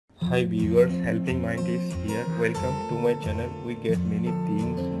Hi viewers, Helping Mind is here. Welcome to my channel. We get many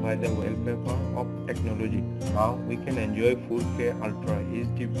things by the wallpaper of technology. Now we can enjoy 4K Ultra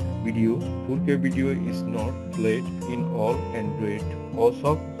HD video. 4K video is not played in all Android.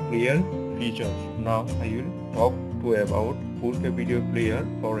 Also clear features. Now I will talk to about 4K video player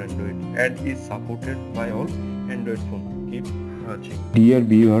for Android and is supported by all Android phone. Keep watching. Dear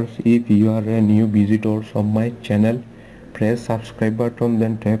viewers, if you are a new visitor of my channel, press subscribe button,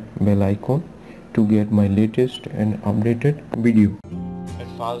 then tap bell icon to get my latest and updated video. At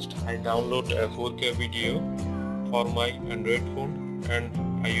first I download a 4K video for my Android phone and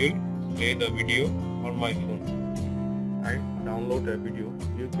I will play the video on my phone. I download a video.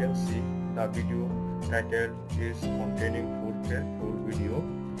 You can see the video title is containing 4K full video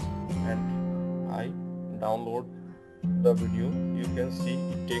and I download the video. You can see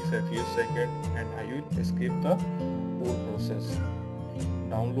it takes a few seconds and I will skip the whole process.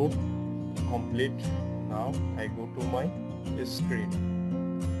 Download complete. Now I go to my screen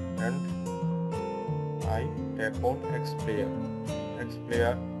and I tap on X Player. X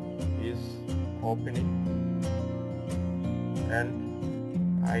Player is opening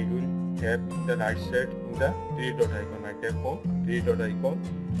and I will tap the right side in the three dot icon. I tap on three dot icon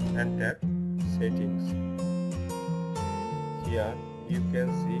and tap settings. Here you can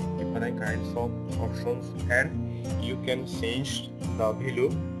see different kinds of options and you can change the value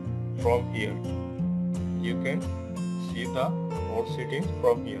from here. You can see the more settings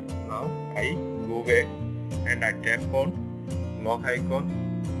from here. Now I go back and I tap on lock icon.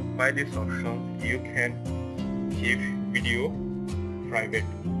 By this option you can keep video private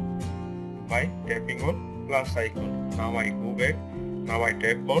by tapping on plus icon. Now I go back. Now I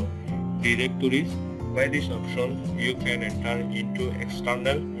tap on directories. By this option you can enter into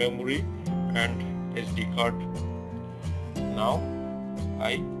external memory and SD card. Now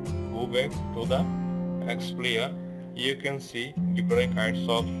I go back to the X Player. You can see different kinds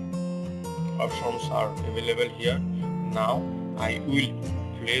of options are available here. Now I will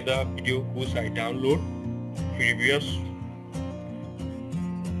play the video which I download previous.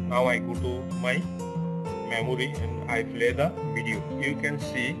 Now I go to my memory and I play the video. You can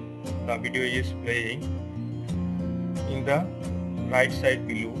see the video is playing. In the right side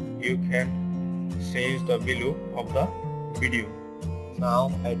below you can change the value of the video.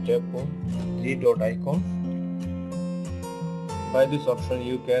 Now I tap on three dot icon. By this option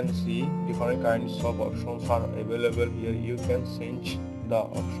you can see different kinds of options are available here. You can change the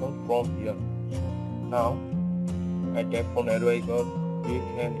option from here. Now I tap on arrow icon. You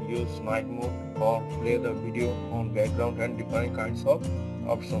can use night mode or play the video on background and different kinds of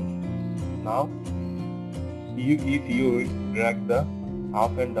options. Now if you drag the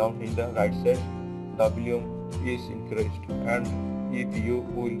up and down in the right side, the volume is increased, and if you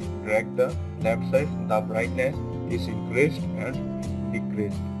will drag the left side, the brightness is increased and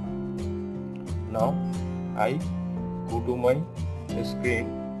decreased. Now I go to my screen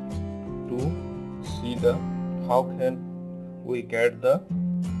to see the how can we get the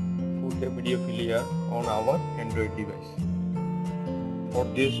 4K video player on our Android device. For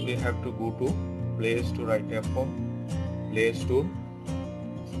this we have to go to Play Store. Right tap on Play Store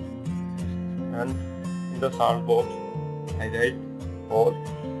and in the search box I write for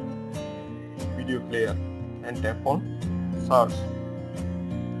video player and tap on search.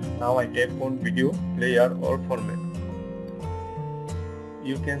 Now I tap on video player all format.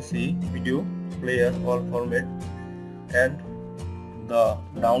 You can see video player all format and the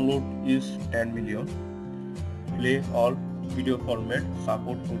download is 10 million. Play all video format,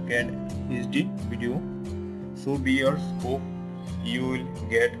 support 4K and HD video. So viewers, hope you will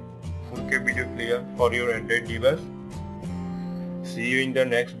get 4K video player for your Android device. See you in the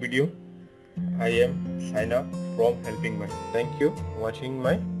next video. I am sign up from Helping Mind. Thank you for watching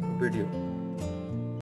my video.